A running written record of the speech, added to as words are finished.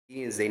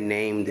Comedians, they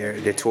name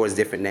their tours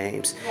different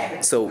names.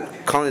 So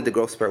calling it the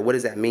growth spurt, what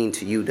does that mean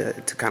to you to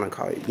kind of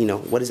call it?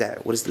 What is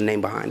that? What is the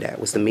name behind that?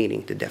 What's the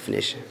meaning, the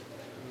definition?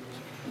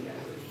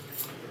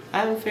 I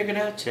haven't figured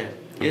out yet.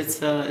 It's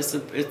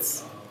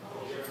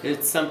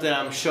something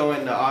I'm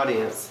showing the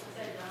audience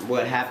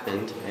what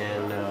happened,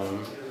 and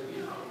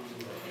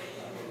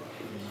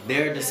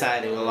they're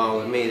deciding along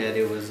with me that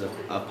it was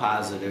a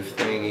positive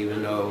thing,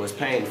 even though it was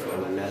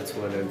painful, and that's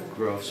what a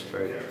growth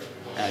spurt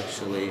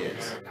actually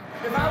is.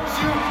 If I was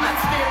you, I'd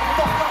stand the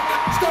fuck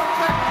up, start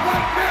clapping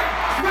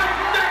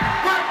right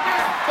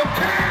now, for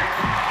Katt.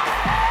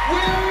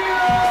 Williams!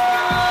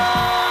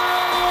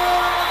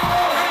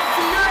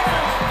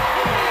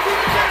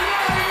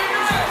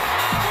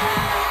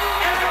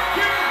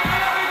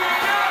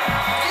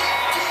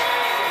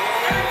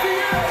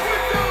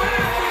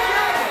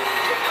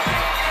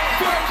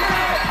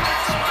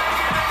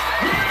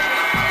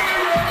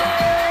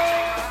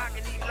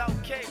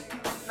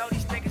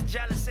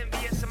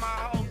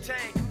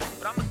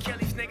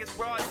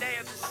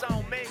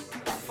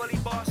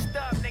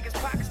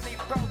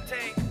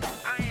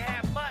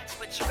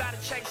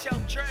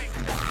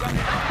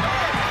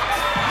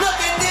 Look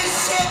at this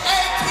shit,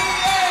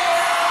 ATA!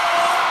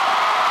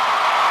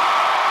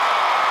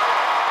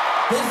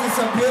 This is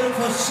some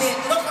beautiful shit.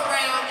 Look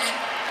around and...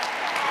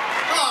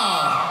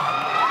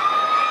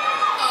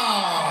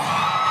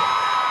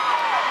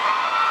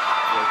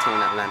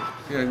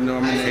 Yeah, I'm in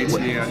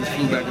ATA. I just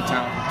flew back to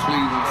town from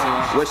Cleveland.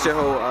 So What's your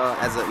whole,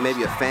 as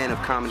maybe a fan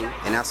of comedy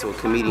and also a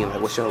comedian,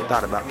 like what's your whole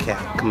thought about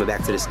Katt coming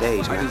back to the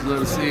stage, I man? just love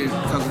to see it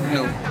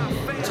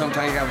because,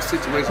 sometimes you have a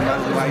situation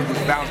like he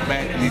just bounce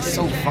back and he's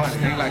so funny.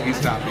 It ain't like he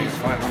stopped being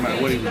funny no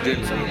matter what he was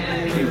doing. So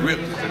he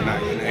ripped it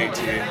tonight in the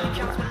ATA.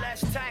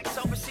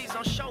 Overseas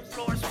on show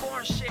floors,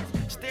 foreign shit,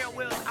 steering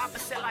wheels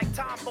opposite like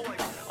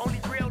tomboys. Only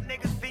real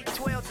niggas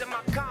V12s in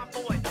my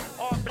convoy.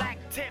 All black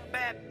tint,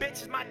 bad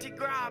bitches, my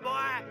T-Grind, boy.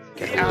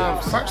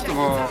 First of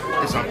all,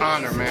 it's an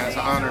honor, man. It's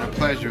an honor and a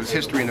pleasure. It's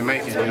history in the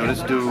making.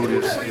 This dude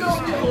is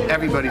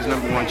everybody's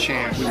 #1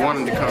 champ. We want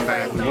him to come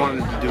back. We want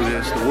him to do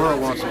this. The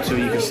world wants him to.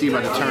 You can see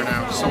by the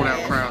turnout, sold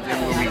out crowds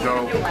everywhere we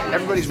go.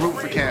 Everybody's rooting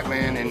for Katt,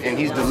 man, and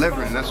he's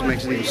delivering. That's what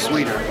makes it even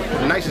sweeter.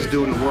 The nicest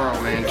dude in the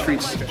world, man.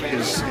 Treats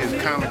his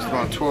comics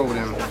on tour with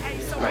him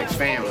like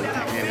family,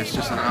 and it's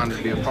just an honor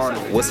to be a part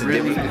of it. What's the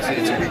difference?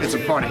 It's a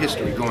part of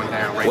history going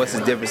down right What's now.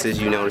 the differences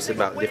you notice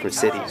about different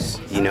cities?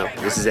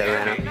 This is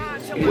Atlanta.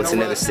 What's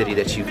another city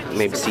that you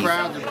maybe see? The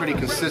crowds are pretty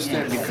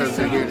consistent because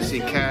they're here to see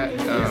Katt.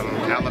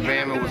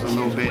 Alabama was a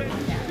little bit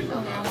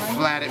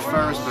flat at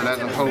first, but as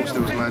a host, it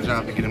was my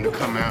job to get him to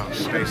come out.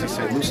 Basically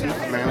said, loosen up,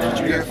 man, that's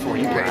what you're here for.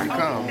 You paid to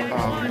come.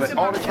 But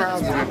all the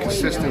crowds have been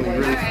consistently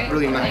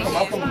really nice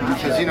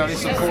because, they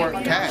support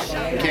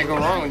Katt. You can't go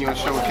wrong when you're on a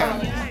show with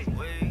Katt.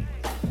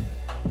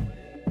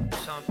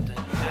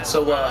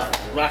 So,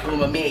 rocking with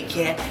my man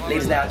Katt,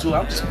 ladies now too.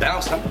 I'm just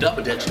bouncing, I'm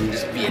double dutching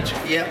this bitch.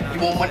 Yeah,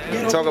 you want one?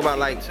 Talk about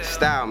like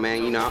style,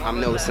 man. I'm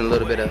noticing a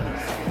little bit of.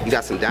 You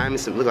got some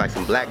diamonds, look like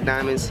some black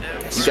diamonds.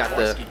 You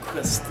got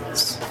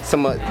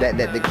some of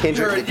the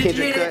Kendrick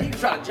cut. You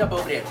try to jump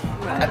over there.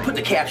 I put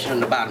the caption on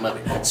the bottom of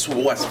it.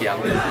 Swarovski.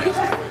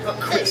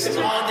 Crystals.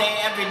 All day,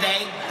 every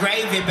day,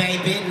 gravy,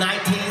 baby.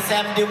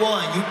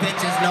 1971. You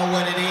bitches know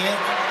what it is.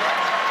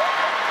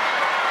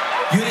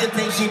 You didn't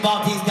think she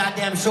bought these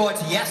goddamn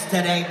shorts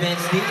yesterday, bitch.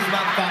 These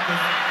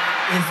motherfuckers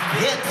is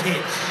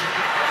vintage.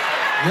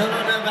 You know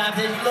what I'm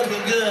saying? You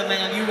looking good,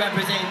 man. You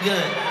represent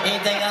good.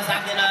 Anything else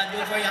I can do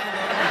for you?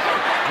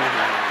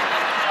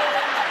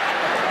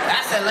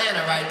 That's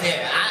Atlanta right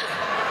there.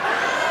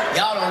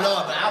 Y'all don't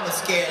know it, but I was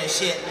scared as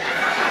shit.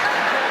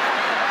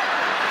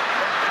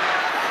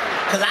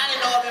 Cause I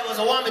didn't know if it was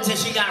a woman till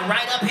she got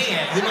right up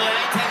here. I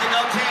ain't taking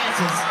no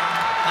chances.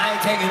 I ain't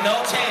taking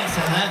no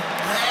chances, huh?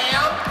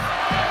 Ma'am?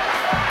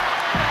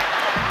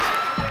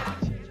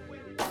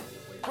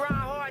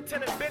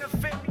 Till it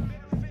benefit me.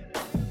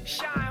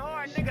 Shine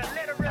hard, nigga,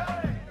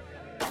 literally.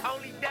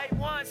 Only day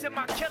ones and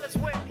my killers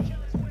with me.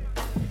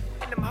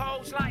 And them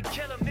hoes like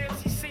killer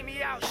Nipsey see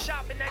me out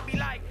shopping, they be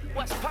like,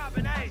 what's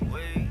poppin', hey?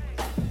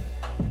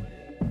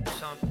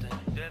 Something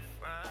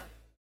different.